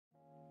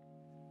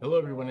Hello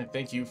everyone, and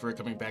thank you for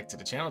coming back to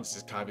the channel. This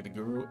is Kavi the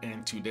Guru,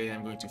 and today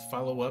I'm going to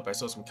follow up. I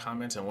saw some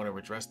comments, I want to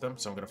address them,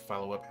 so I'm going to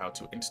follow up how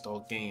to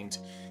install games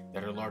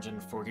that are larger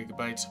than 4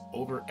 GB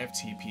over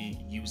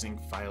FTP using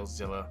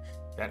Filezilla.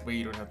 That way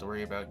you don't have to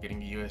worry about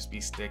getting a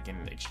USB stick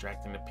and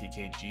extracting the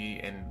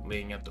PKG and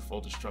laying out the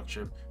folder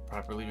structure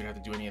properly. We don't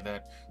have to do any of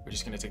that. We're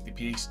just going to take the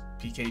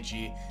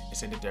PKG and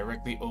send it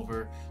directly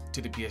over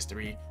to the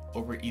PS3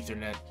 over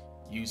Ethernet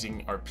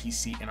using our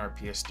PC and our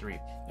PS3.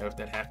 Now, if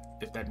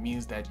that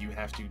means that you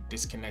have to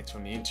disconnect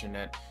from the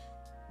internet,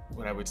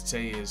 what I would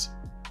say is,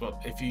 well,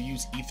 if you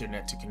use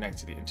Ethernet to connect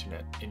to the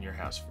internet in your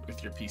house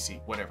with your PC,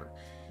 whatever,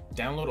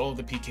 download all of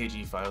the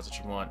PKG files that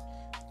you want,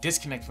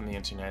 disconnect from the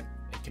internet,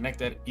 and connect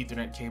that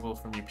Ethernet cable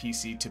from your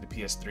PC to the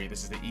PS3.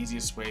 This is the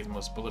easiest way, the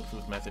most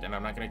bulletproof method, and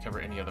I'm not going to cover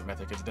any other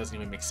method because it doesn't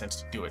even make sense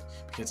to do it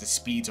because the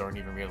speeds aren't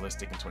even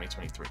realistic in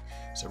 2023.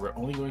 So we're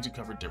only going to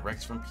cover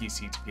direct from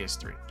PC to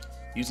PS3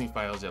 using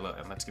Filezilla,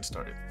 and let's get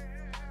started.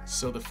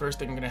 So the first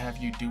thing I'm going to have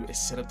you do is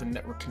set up the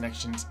network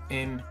connections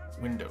in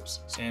Windows.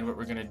 And what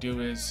we're going to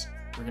do is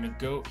we're going to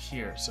go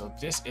here. So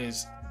this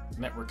is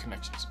network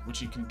connections. What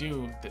you can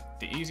do,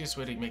 the easiest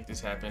way to make this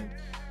happen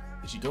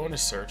is you go into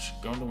search,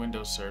 go into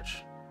Windows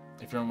search.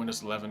 If you're on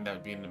Windows 11, that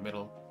would be in the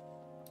middle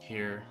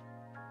here.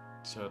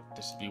 So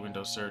this would be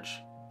Windows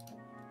search.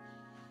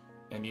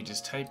 And you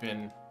just type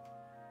in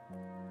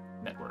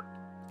network.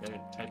 Okay,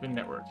 type in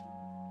network.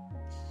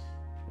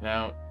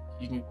 Now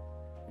you can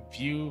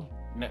view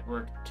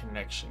network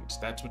connections.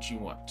 That's what you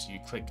want. So you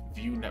click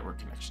view network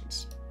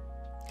connections.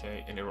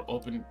 Okay, and it will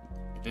open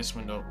this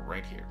window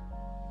right here.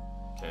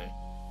 Okay,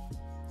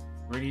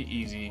 pretty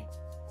easy,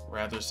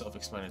 rather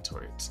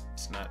self-explanatory.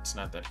 It's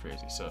not that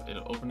crazy. So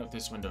it'll open up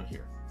this window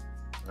here.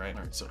 Right.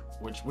 All right. So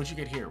what you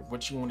get here,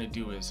 what you want to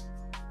do is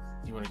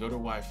you want to go to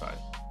Wi-Fi.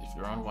 If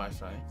you're on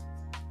Wi-Fi,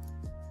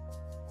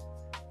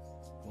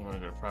 you want to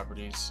go to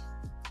properties,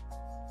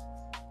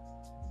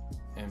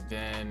 and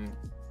then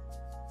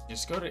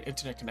just go to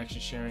internet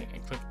connection sharing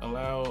and click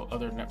allow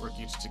other network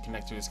users to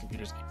connect to this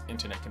computer's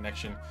internet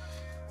connection.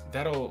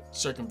 That'll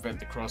circumvent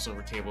the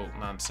crossover cable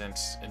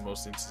nonsense in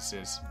most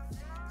instances.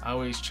 I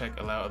always check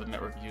allow other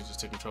network users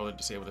to control or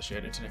disable the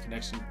shared internet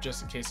connection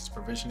just in case it's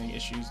provisioning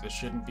issues. There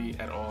shouldn't be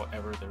at all,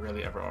 ever. There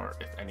rarely ever are,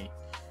 if any.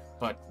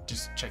 But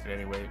just check it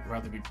anyway.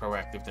 Rather be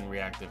proactive than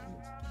reactive and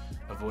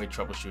avoid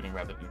troubleshooting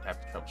rather than have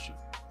to troubleshoot.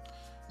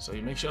 So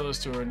you make sure those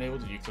two are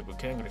enabled. You click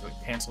OK. I'm going to click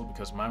cancel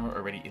because mine were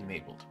already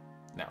enabled.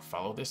 Now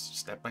follow this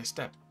step by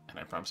step, and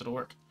I promise it'll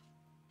work.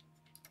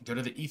 Go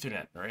to the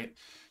Ethernet, all right?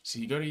 So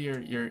you go to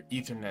your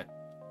Ethernet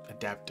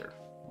adapter.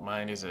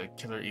 Mine is a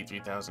killer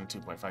E3000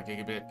 2.5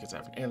 gigabit because I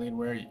have an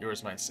Alienware.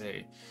 Yours might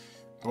say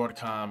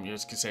Broadcom.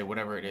 Yours could say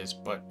whatever it is,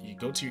 but you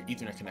go to your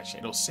Ethernet connection.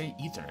 It'll say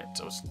Ethernet,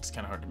 so it's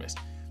kind of hard to miss.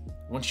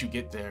 Once you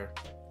get there,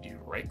 you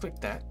right-click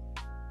that,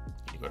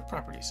 and you go to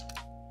Properties.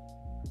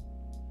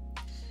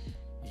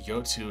 You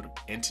go to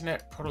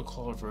Internet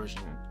Protocol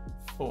version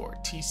 4,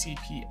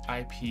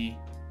 TCP/IP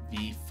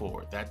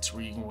v4. That's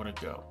where you want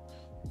to go.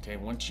 Okay,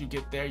 once you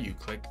get there, you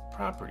click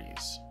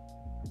Properties.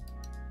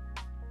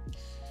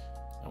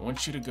 I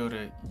want you to go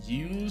to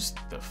use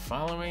the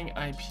following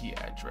IP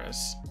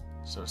address.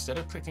 So instead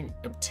of clicking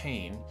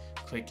obtain,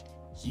 click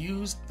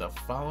use the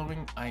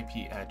following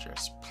IP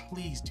address.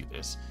 Please do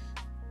this.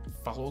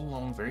 Follow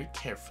along very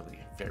carefully,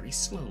 very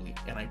slowly,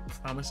 and I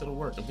promise it'll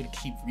work. I'm going to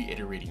keep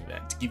reiterating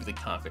that to give you the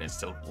confidence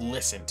to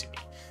listen to me.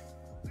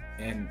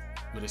 And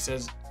what it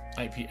says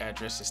IP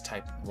address is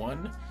type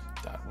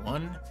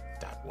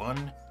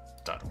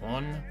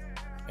 1.1.1.1,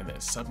 and then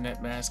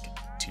subnet mask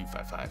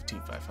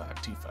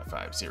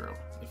 255.255.255.0.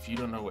 If you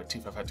don't know what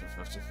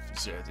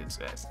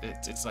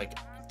 255.255.255.0 it's like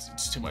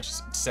it's too much.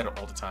 It's said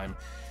all the time.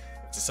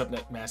 It's a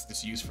subnet mask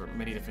that's used for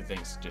many different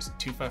things. Just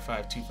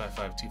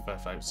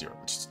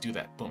 255.255.255.0. Just do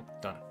that. Boom.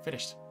 Done.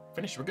 Finished.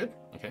 Finished. We're good.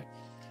 Okay.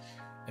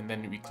 And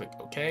then we click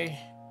OK.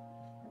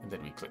 And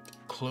then we click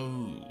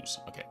close.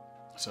 Okay.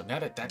 So now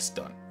that that's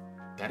done,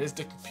 that is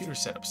the computer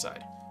setup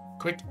side.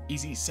 Quick,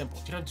 easy, simple.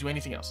 You don't do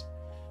anything else.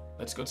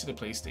 Let's go to the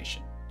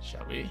PlayStation,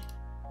 shall we?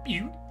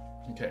 Pew.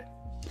 Okay.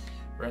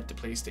 We're at the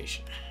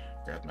PlayStation.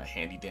 Grab my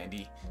handy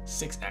dandy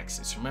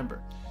 6-axis.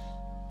 Remember,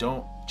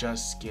 don't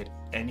just get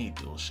any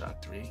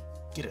DualShock 3.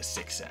 Get a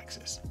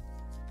 6-axis.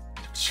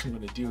 What you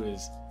want to do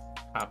is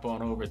hop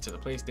on over to the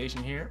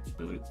PlayStation here.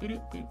 Boop,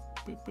 boop, boop,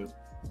 boop, boop.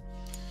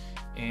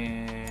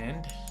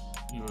 And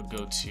you will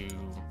go to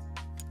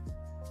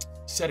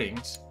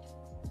settings,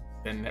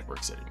 then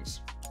network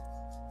settings.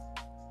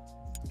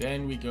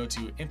 Then we go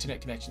to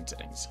internet connection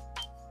settings.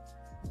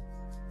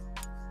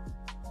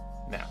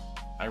 Now,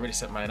 I already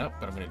set mine up,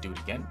 but I'm going to do it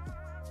again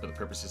for the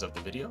purposes of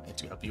the video and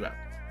to help you out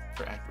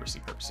for accuracy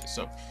purposes.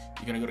 So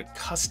you're going to go to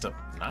custom,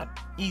 not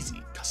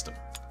easy, custom.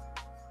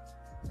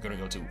 We're going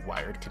to go to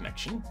wired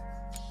connection.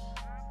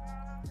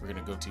 We're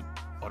going to go to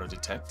auto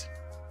detect.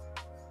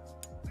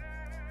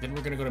 Then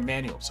we're going to go to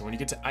manual. So when you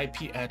get to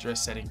IP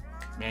address setting,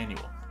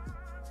 manual.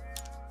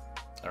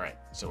 All right,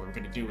 so what we're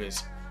going to do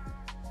is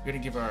we're going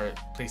to give our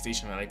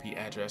PlayStation an IP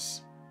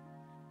address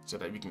so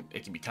that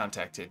it can be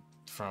contacted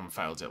from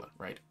Filezilla,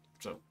 right?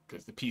 So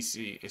because the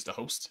PC is the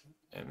host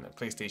and the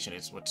PlayStation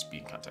is what's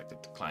being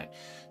contacted, the client.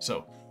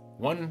 So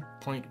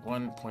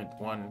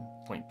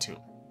 1.1.1.2.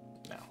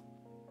 Now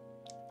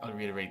I'll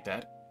reiterate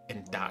that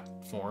in dot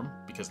form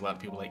because a lot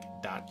of people like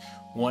dot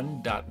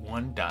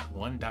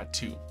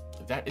 1.1.1.2.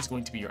 That is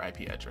going to be your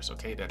IP address,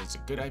 okay? That is a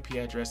good IP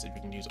address that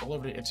you can use all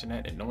over the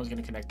internet and no one's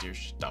going to connect to your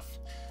stuff.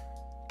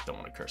 Don't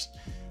want to curse.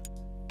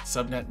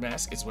 Subnet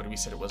mask is what we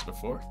said it was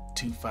before,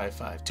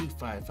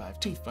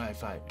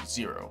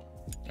 255.255.255.0. All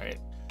right.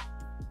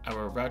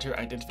 Our router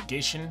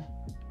identification,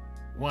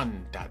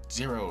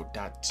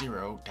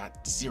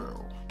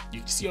 1.0.0.0. You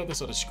can see all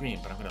this on the screen,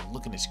 but I'm going to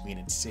look in the screen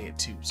and say it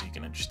too so you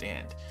can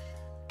understand.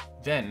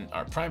 Then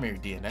our primary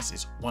DNS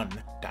is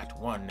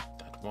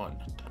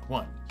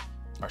 1.1.1.1.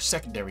 Our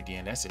secondary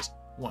DNS is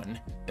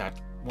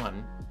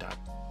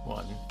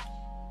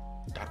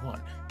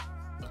 1.1.1.1.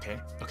 Okay,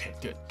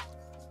 good.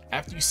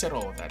 After you set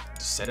all of that,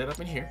 just set it up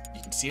in here.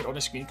 You can see it on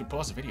the screen. You can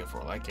pause the video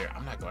for all I care.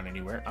 I'm not going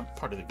anywhere. I'm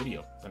part of the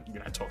video.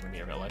 You're not talking to me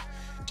in real life.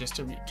 Just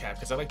to recap,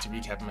 because I like to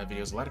recap in my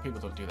videos. A lot of people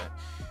don't do that.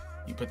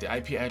 You put the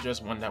IP address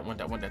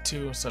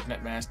 1.1.1.2,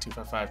 subnet mask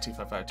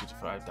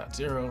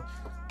 255.255.255.0.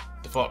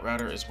 Default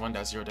router is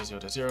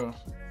 1.0.0.0.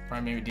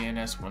 Primary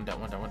DNS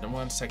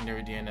 1.1.1.1.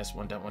 Secondary DNS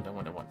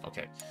 1.1.1.1.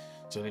 Okay,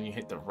 so then you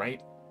hit the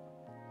right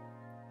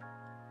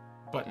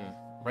button,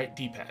 right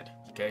D-pad.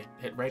 Okay,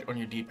 hit right on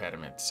your D-pad. I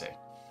meant to say.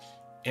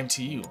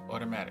 MTU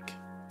automatic.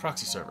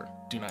 Proxy server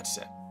do not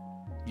set.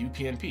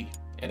 UPnP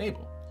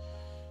enable.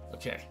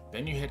 Okay,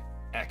 then you hit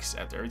X.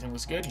 After everything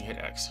looks good, you hit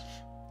X.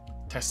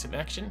 Test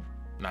connection.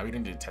 Now we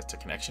didn't do test the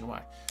connection.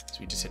 Why?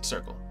 So we just hit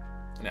circle.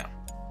 Now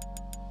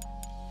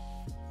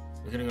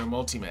we're gonna go to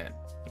Multiman.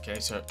 Okay,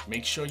 so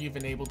make sure you've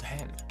enabled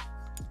HEN.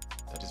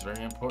 That is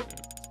very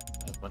important. I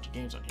have a bunch of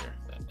games on here.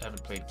 I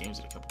haven't played games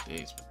in a couple of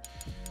days, but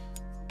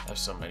I have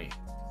so many.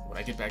 When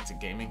I get back to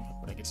gaming,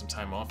 when I get some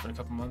time off in a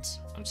couple months,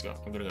 I'm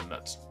gonna go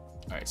nuts.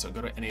 All right, so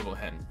go to enable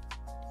HEN.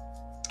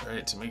 All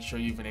right, so make sure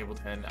you've enabled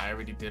HEN. I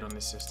already did on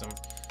this system.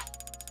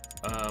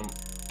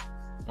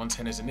 Once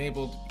HEN is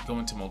enabled, go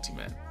into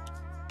Multiman.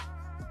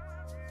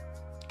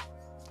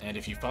 And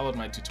if you followed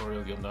my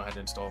tutorial, you'll know how to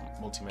install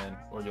Multiman,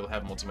 or you'll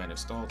have Multiman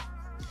installed.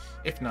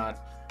 If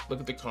not, look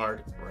at the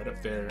card right up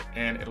there,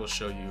 and it'll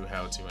show you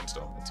how to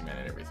install Multiman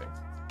and everything.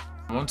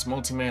 Once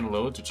Multiman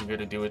loads, what you're going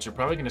to do is you're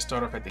probably going to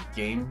start off at the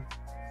game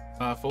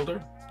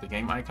folder, the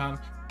game icon.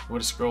 You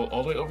want to scroll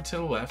all the way over to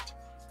the left,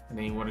 and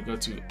then you want to go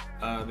to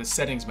the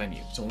settings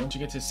menu. So once you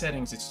get to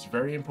settings, it's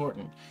very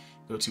important.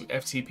 Go to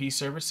FTP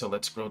service. So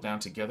let's scroll down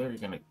together. You're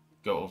going to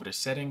go over to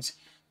settings,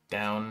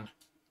 down,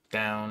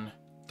 down,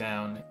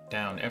 down,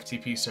 down,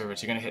 FTP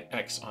service. You're going to hit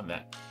X on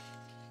that.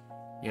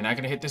 You're not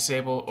going to hit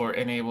disable or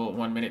enable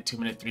 1 minute, 2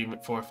 minute, 3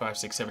 minute, 4, 5,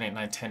 6, 7, 8,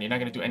 9, 10. You're not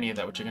going to do any of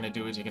that. What you're going to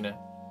do is you're going to,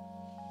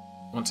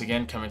 once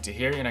again, come into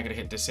here. You're not going to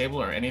hit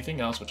disable or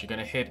anything else. What you're going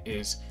to hit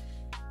is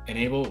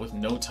enable with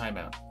no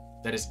timeout.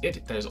 That is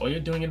it. That is all you're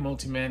doing in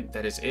Multiman.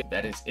 That is it.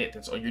 That is it.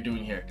 That's all you're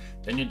doing here.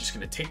 Then you're just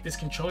going to take this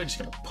controller, you're just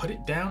going to put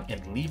it down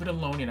and leave it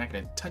alone. You're not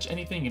going to touch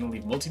anything. You're going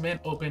to leave Multiman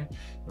open. And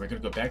we're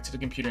going to go back to the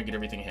computer and get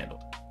everything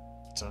handled.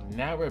 So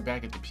now we're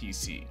back at the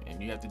PC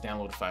and you have to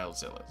download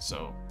Filezilla.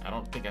 So I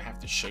don't think I have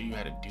to show you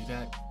how to do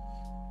that.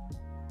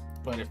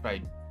 But if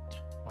I,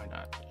 why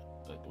not?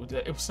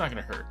 It's not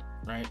going to hurt,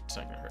 right? It's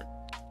not going to hurt.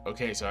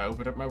 Okay, so I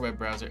opened up my web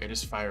browser. It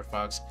is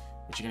Firefox.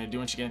 What you're going to do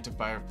once you get into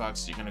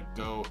Firefox, you're going to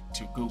go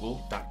to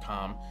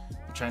google.com.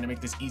 I'm trying to make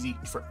this easy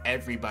for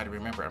everybody.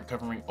 Remember, I'm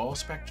covering all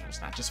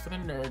spectrums, not just for the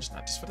nerds,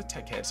 not just for the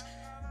tech heads,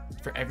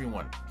 for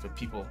everyone, for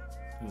people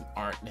who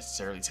aren't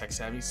necessarily tech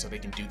savvy, so they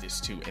can do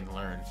this too and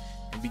learn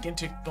and begin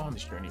to go on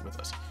this journey with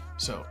us.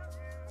 So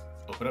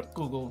open up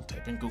Google,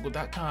 type in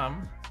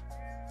google.com,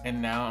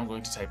 and now I'm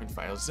going to type in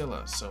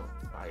Filezilla. So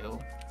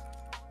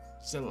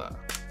Filezilla.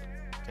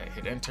 Okay,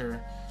 hit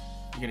enter.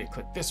 You're gonna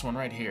click this one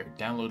right here,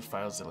 download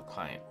Filezilla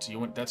client.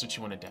 So that's what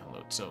you want to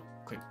download. So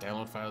click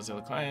download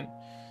Filezilla client.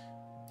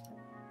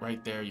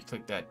 Right there, you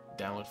click that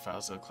download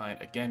Filezilla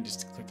client. Again,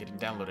 just click it and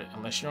download it.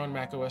 Unless you're on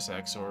Mac OS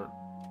X or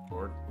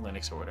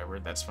Linux or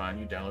whatever, that's fine.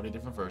 You download a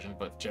different version,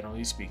 but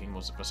generally speaking,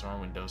 most of us are on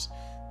Windows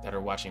that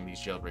are watching these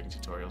jailbreaking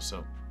tutorials.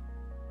 So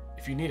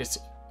if you need a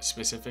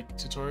specific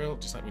tutorial,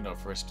 just let me know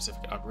for a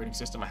specific operating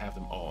system. I have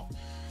them all.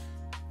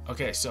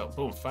 Okay, so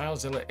boom,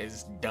 Filezilla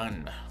is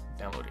done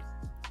downloading.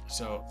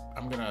 So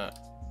I'm gonna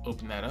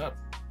open that up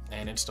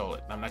and install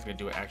it. I'm not gonna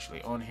do it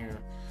actually on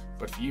here,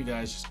 but for you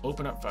guys, just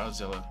open up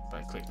Filezilla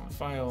by clicking the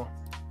file,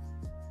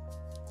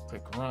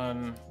 click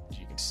run.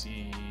 You can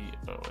see,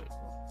 oh wait,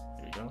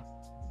 here you go.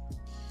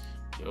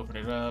 You open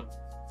it up,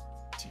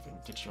 see if I can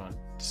get you on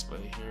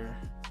display here.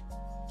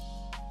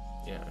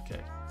 Yeah,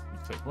 okay. You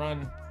click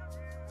run.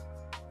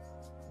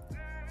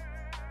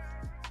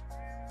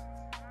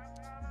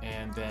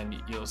 And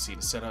then you'll see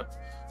the setup.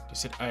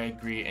 Just hit I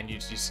agree and you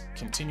just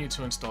continue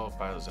to install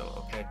Filezilla,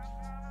 okay?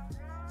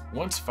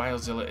 Once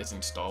Filezilla is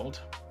installed,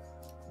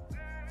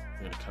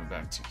 we're gonna come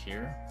back to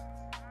here.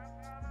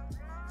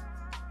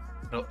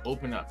 It'll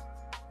open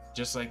up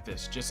just like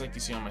this, just like you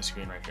see on my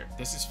screen right here.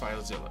 This is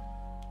Filezilla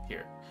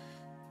here.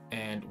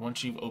 And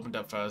once you've opened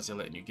up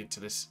Filezilla and you get to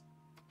this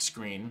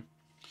screen,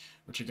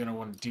 what you're gonna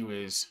want to do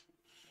is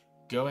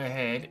go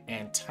ahead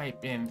and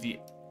type in the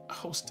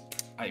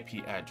host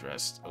IP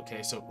address.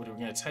 Okay, so what we're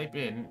gonna type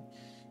in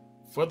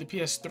for the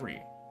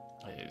PS3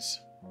 is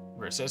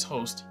where it says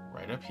host,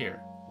 right up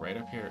here,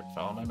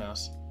 follow my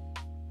mouse,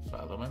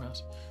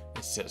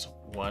 it says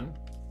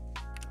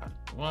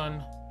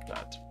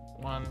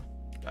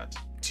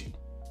 1.1.1.2.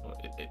 Well,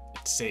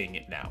 it's saying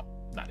it now,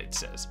 not it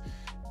says,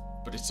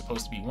 but it's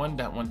supposed to be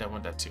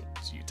 1.1.1.2.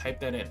 So you type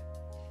that in.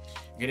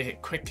 You're gonna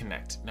hit quick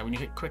connect. Now when you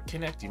hit quick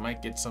connect, you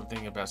might get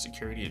something about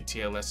security and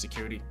TLS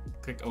security.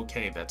 Click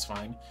OK, that's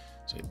fine.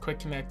 So hit quick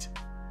connect.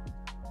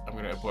 I'm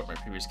gonna abort my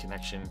previous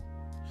connection.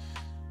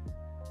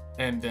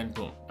 And then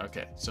boom.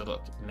 Okay, so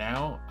look,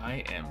 now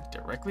I am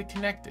directly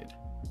connected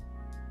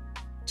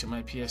to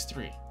my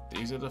PS3.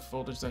 These are the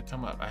folders that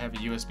come up. I have a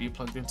USB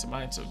plugged into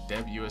mine, so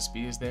dev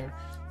USB is there.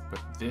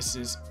 But this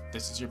is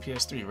your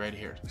PS3 right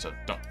here. So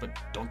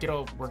don't get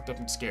all worked up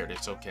and scared.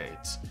 It's okay.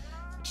 It's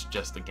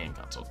just the game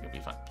console. It'll be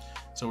fine.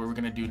 So what we're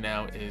gonna do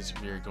now is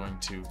we're going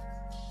to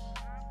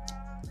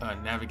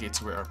navigate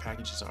to where our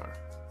packages are,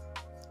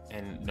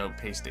 and no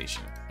pay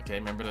station. Okay,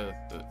 remember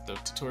the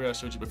tutorial I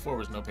showed you before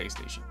was no pay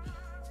station.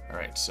 All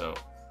right, so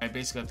I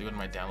basically have to go to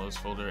my downloads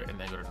folder and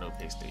then go to no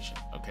pay station.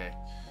 Okay,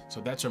 so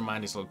that's where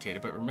mine is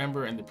located. But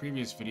remember, in the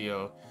previous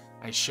video,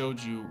 I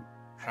showed you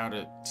how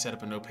to set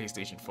up a no pay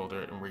station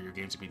folder and where your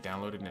games will be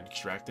downloaded and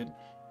extracted.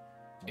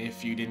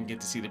 If you didn't get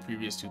to see the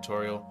previous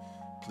tutorial,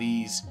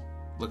 please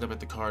look up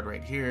at the card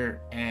right here,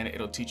 and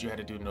it'll teach you how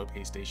to do no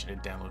pay station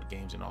and download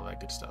games and all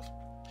that good stuff.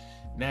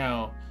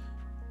 Now,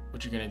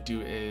 what you're gonna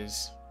do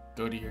is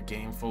go to your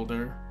game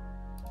folder,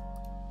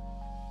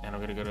 and I'm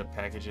gonna go to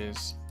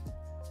packages.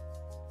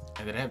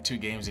 And then I have two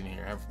games in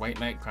here. I have White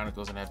Knight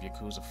Chronicles and I have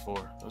Yakuza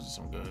 4. Those are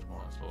some good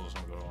ones.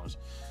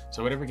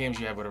 So whatever games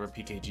you have, whatever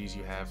PKGs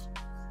you have,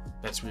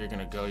 that's where you're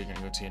gonna go. You're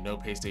gonna go to your no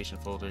pay station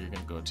folder. You're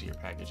gonna go to your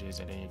packages,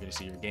 and then you're gonna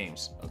see your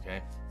games.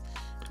 Okay.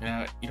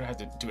 Now you don't have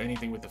to do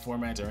anything with the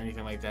formats or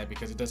anything like that,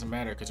 because it doesn't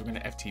matter, because we're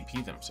gonna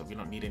FTP them. So we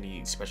don't need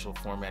any special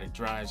formatted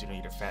drives. You don't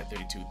need a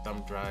FAT32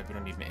 thumb drive. You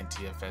don't need an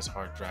NTFS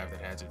hard drive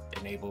that has it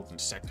enabled and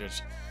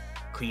sectors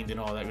cleaned and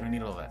all that. We don't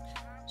need all that.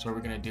 So what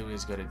we're gonna do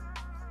is go to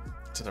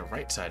the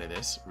right side of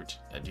this, which,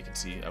 as you can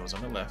see, I was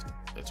on the left.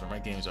 That's where my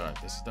games are.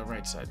 This is the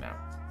right side now.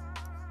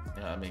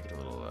 I'll make it a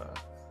little,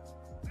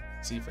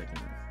 see if I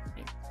can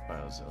make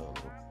files a little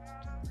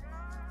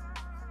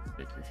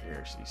bigger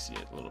here so you see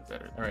it a little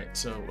better. All right,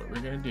 so what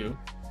we're gonna do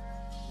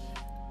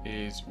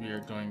is we are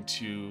going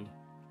to,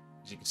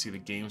 as you can see, the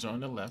games are on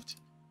the left.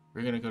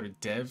 We're gonna go to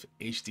dev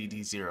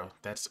HDD0.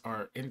 That's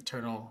our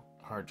internal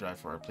hard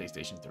drive for our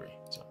PlayStation 3.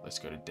 So let's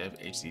go to dev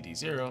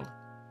HDD0.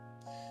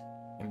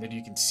 And then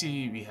you can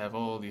see we have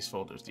all these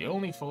folders. The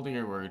only folder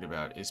you're worried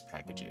about is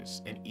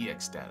packages and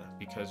EX data,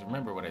 because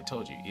remember what I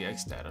told you,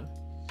 EX data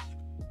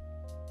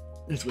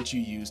is what you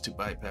use to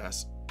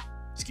bypass,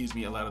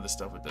 a lot of the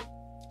stuff with the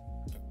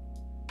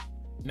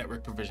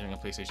network provisioning on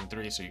PlayStation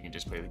 3, so you can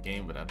just play the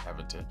game without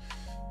having to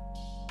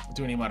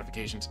do any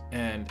modifications.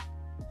 And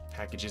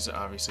packages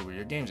are obviously where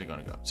your games are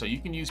going to go. So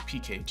you can use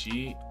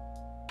PKG,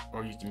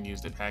 or you can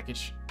use the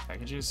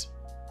packages.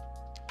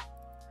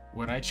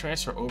 When I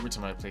transfer over to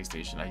my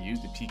PlayStation, I use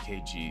the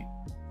PKG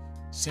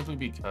simply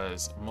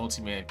because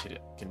Multiman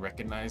can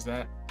recognize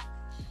that.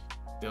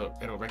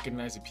 It'll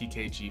recognize the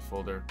PKG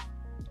folder,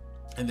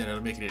 and then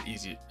it'll make it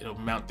easy. It'll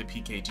mount the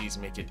PKGs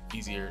and make it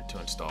easier to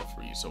install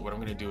for you. So what I'm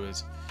going to do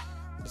is,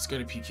 let's go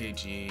to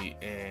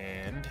PKG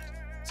and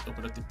let's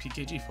open up the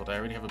PKG folder. I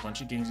already have a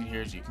bunch of games in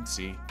here, as you can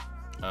see.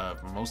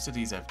 Most of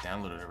these I've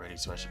downloaded already,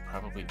 so I should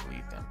probably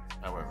delete them.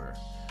 However,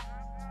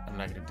 I'm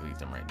not going to delete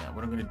them right now.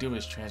 What I'm going to do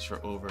is transfer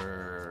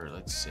over,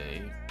 let's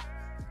say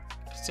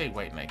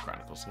White Knight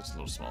Chronicles, so it's a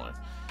little smaller.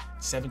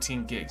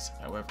 17 gigs.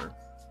 However,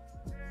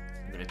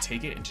 I'm going to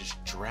take it and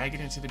just drag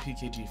it into the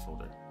PKG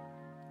folder.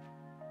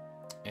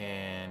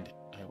 And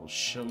I will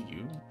show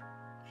you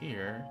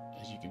here,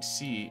 as you can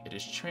see, it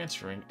is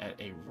transferring at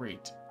a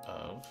rate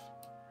of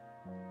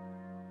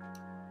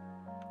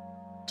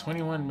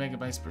 21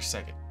 megabytes per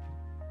second.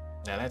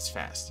 Now that's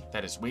fast.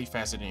 That is way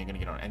faster than you're going to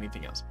get on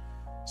anything else.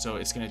 So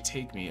it's going to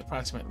take me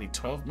approximately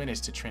 12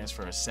 minutes to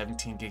transfer a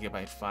 17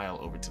 gigabyte file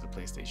over to the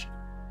PlayStation.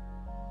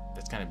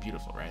 That's kind of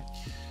beautiful, right?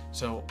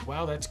 So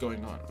while that's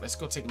going on, let's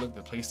go take a look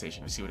at the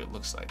PlayStation and see what it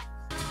looks like.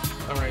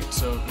 All right,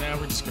 so now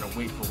we're just going to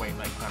wait for White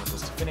Knight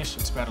Chronicles to finish.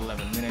 It's about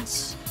 11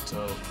 minutes,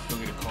 so go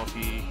get a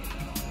coffee.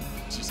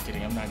 Just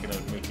kidding, I'm not going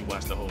to make you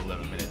watch the whole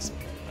 11 minutes.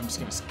 I'm just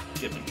going to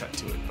skip and cut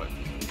to it. But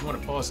if you want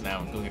to pause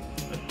now and go get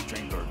a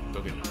drink or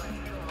go get a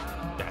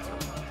bathroom,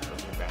 go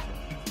to the bathroom.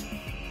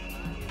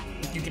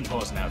 You can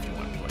pause now if you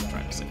want, what I'm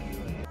trying to say.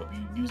 Hope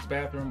you used the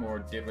bathroom or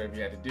did whatever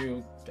you had to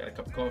do, got a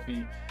cup of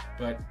coffee.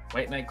 But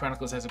White Knight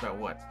Chronicles has about,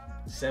 what,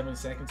 7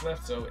 seconds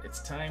left? So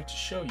it's time to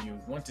show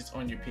you, once it's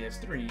on your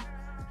PS3,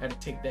 how to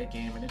take that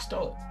game and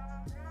install it.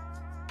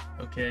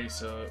 Okay,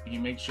 so you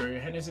make sure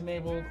your HEN is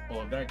enabled,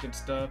 all of that good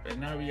stuff. And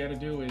now what you gotta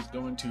do is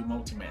go into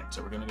Multiman.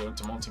 So we're gonna go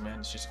into Multiman.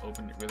 Let's just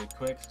open it really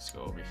quick. Let's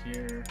go over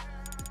here.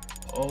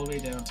 all the way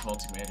down to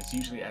Multiman. It's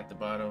usually at the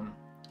bottom.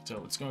 So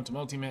let's go into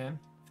Multiman,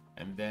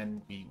 and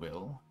then we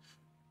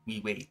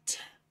wait.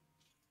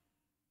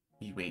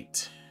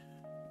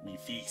 We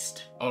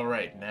feast. All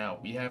right, now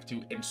we have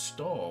to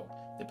install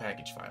the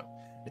package file.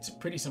 It's a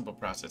pretty simple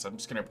process. I'm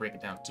just gonna break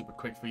it down super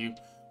quick for you.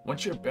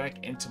 Once you're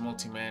back into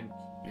Multiman,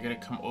 you're gonna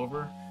come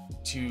over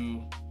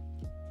to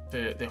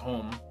the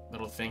home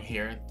little thing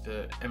here,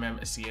 the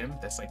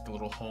MMSEM. That's like the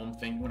little home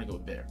thing. You wanna go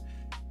there.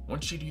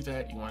 Once you do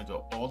that, you wanna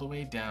go all the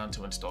way down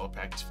to install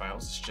package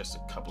files. It's just a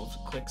couple of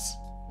clicks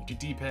with your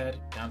D-pad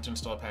down to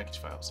install package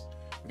files.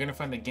 We're gonna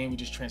find the game we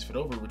just transferred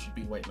over, which would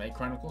be White Knight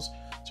Chronicles.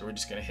 So we're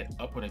just gonna hit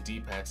up on a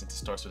D-pad since it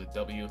starts with a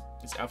W.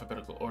 It's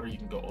alphabetical order. You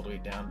can go all the way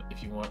down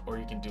if you want, or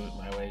you can do it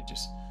my way.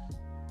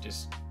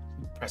 Just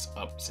press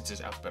up since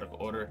it's alphabetical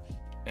order.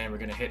 And we're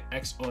gonna hit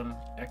X on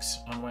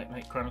White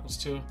Knight Chronicles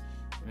 2.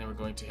 And then we're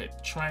going to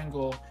hit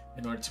triangle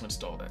in order to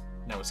install that.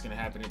 Now what's gonna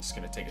happen, it's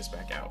gonna take us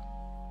back out.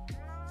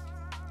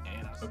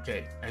 And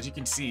okay, as you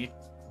can see,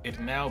 it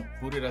now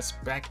booted us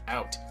back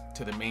out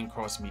to the main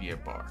cross media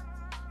bar.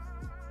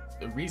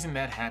 The reason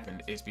that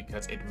happened is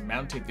because it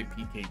mounted the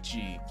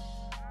PKG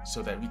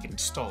so that we can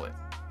install it.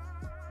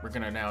 We're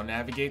gonna now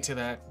navigate to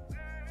that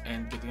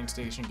and get the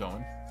installation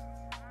going.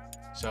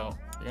 So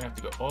you're gonna have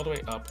to go all the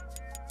way up,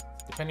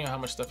 depending on how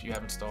much stuff you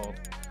have installed.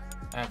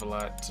 I have a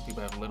lot, some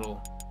people have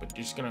little, but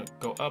you're just gonna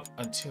go up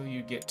until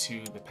you get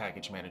to the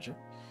package manager.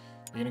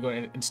 You're gonna go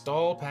and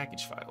install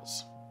package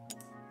files.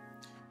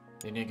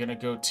 Then you're gonna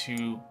go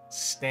to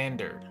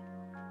standard.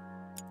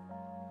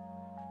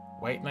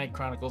 White Knight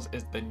Chronicles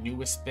is the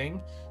newest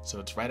thing, so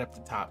it's right up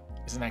the top.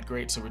 Isn't that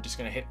great? So we're just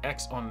gonna hit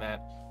X on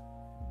that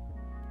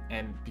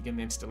and begin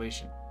the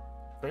installation.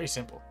 Very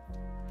simple.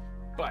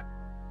 But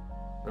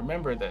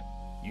remember that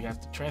you have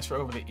to transfer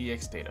over the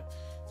EX data.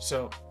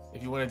 So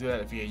if you want to do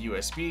that via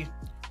USB,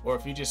 or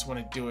if you just want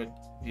to do it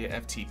via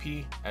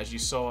FTP, as you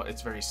saw,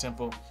 it's very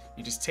simple.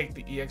 You just take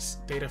the EX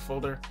data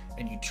folder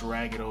and you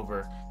drag it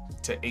over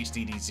to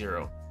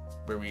HDD0,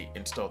 where we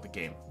installed the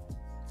game.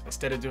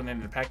 Instead of doing it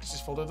in the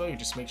packages folder though, you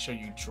just make sure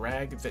you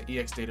drag the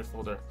EX data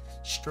folder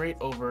straight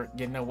over.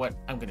 You know what?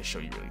 I'm going to show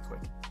you really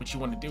quick. What you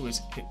want to do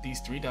is hit these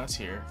three dots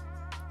here,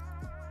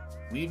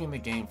 leaving the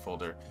game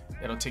folder.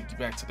 That'll take you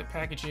back to the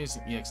packages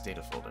and EX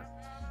data folder.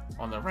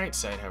 On the right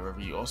side, however,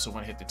 you also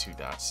want to hit the two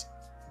dots,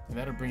 and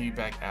that'll bring you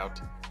back out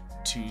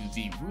to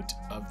the root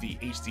of the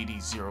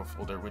HDD0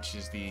 folder, which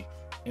is the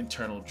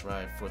internal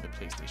drive for the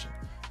PlayStation.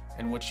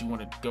 And what you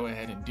want to go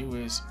ahead and do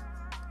is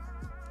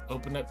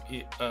open up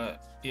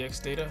EX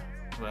data,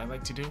 is what I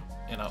like to do,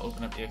 and I'll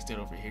open up EX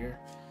data over here.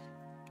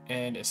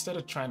 And instead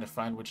of trying to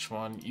find which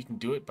one, you can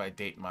do it by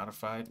date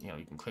modified. You know,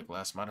 you can click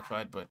last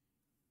modified, but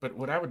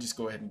what I would just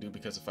go ahead and do,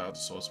 because the files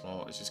are so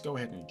small, is just go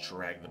ahead and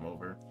drag them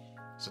over.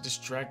 So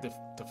just drag the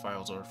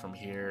files over from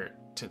here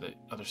to the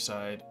other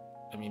side.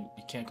 I mean,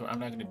 you can't go, I'm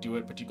not gonna do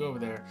it, but you go over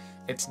there.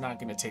 It's not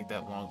gonna take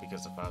that long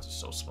because the files are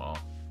so small.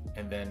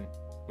 And then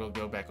we'll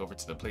go back over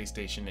to the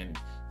PlayStation and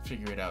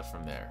figure it out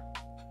from there.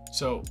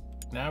 So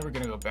now we're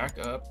gonna go back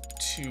up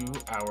to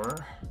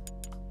our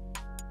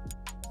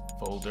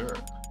folder,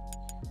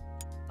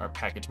 our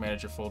package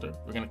manager folder.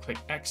 We're gonna click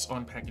X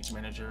on package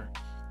manager.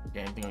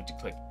 Again, I'm going to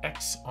click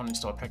X on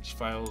install package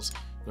files.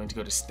 We're going to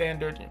go to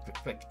standard and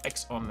click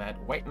X on that.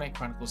 White Knight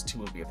Chronicles 2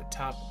 will be at the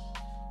top.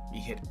 We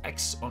hit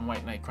X on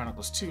White Knight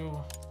Chronicles 2.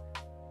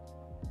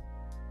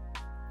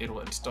 It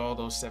will install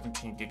those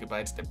 17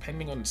 gigabytes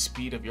depending on the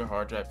speed of your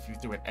hard drive. If you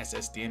threw an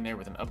SSD in there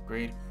with an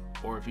upgrade,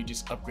 or if you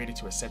just upgraded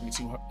to a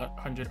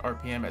 7200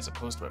 RPM as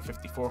opposed to a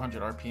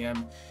 5400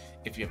 RPM,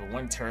 if you have a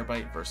 1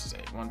 terabyte versus a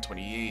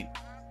 128,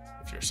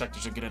 if your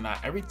sectors are good or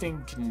not,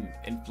 everything can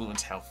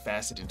influence how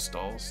fast it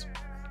installs.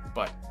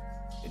 But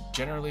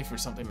generally for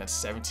something that's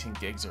 17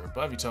 gigs or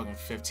above, you're talking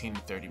 15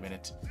 to 30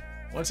 minutes.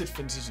 Once it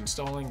finishes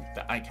installing,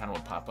 the icon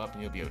will pop up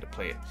and you'll be able to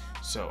play it.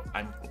 So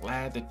I'm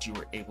glad that you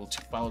were able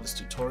to follow this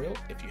tutorial.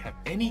 If you have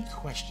any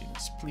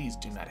questions, please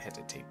do not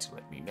hesitate to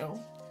let me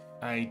know.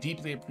 I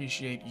deeply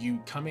appreciate you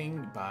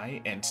coming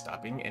by and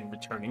stopping and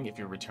returning if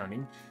you're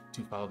returning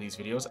to follow these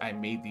videos. I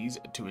made these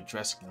to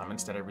address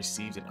comments that I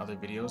received in other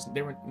videos.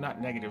 They were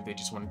not negative, they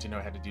just wanted to know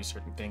how to do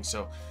certain things.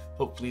 So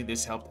hopefully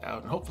this helped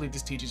out and hopefully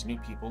this teaches new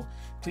people.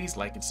 Please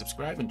like and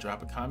subscribe and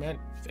drop a comment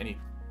with any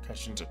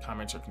questions or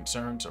comments or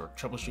concerns or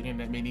troubleshooting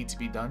that may need to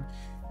be done.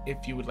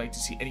 If you would like to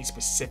see any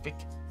specific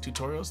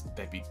tutorials,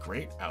 that'd be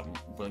great. I'm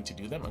willing to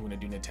do them. I'm going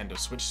to do Nintendo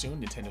Switch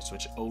soon, Nintendo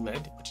Switch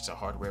OLED, which is a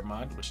hardware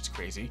mod, which is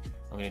crazy.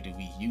 I'm going to do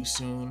Wii U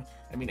soon.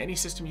 I mean, any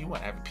system you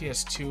want. I have a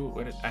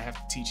PS2, I have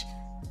to teach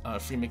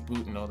free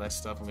McBoot and all that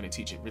stuff. I'm going to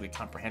teach it really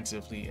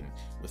comprehensively and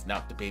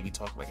without the baby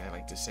talk, like I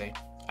like to say.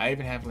 I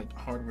even have like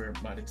hardware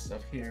modded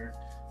stuff here,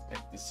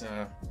 like this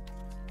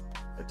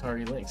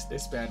Atari Lynx,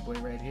 this bad boy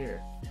right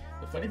here.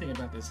 The funny thing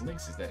about this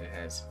Lynx is that it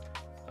has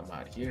a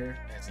mod here,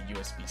 it has a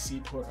USB-C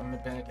port on the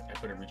back. I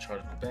put a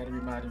rechargeable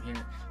battery mod in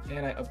here,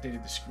 and I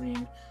updated the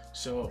screen.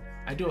 So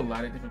I do a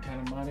lot of different kind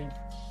of modding.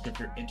 If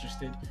you're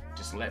interested,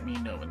 just let me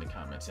know in the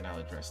comments and I'll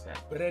address that.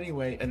 But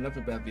anyway, enough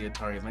about the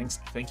Atari Lynx.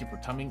 Thank you for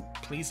coming.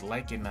 Please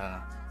like and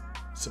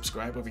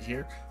subscribe over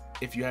here.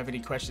 If you have any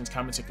questions,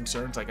 comments, or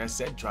concerns, like I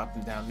said, drop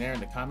them down there in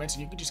the comments,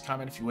 and you can just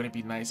comment if you want to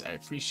be nice. I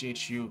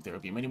appreciate you. There will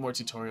be many more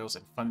tutorials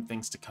and fun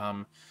things to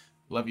come.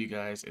 Love you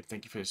guys, and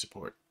thank you for your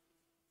support.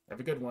 Have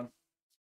a good one.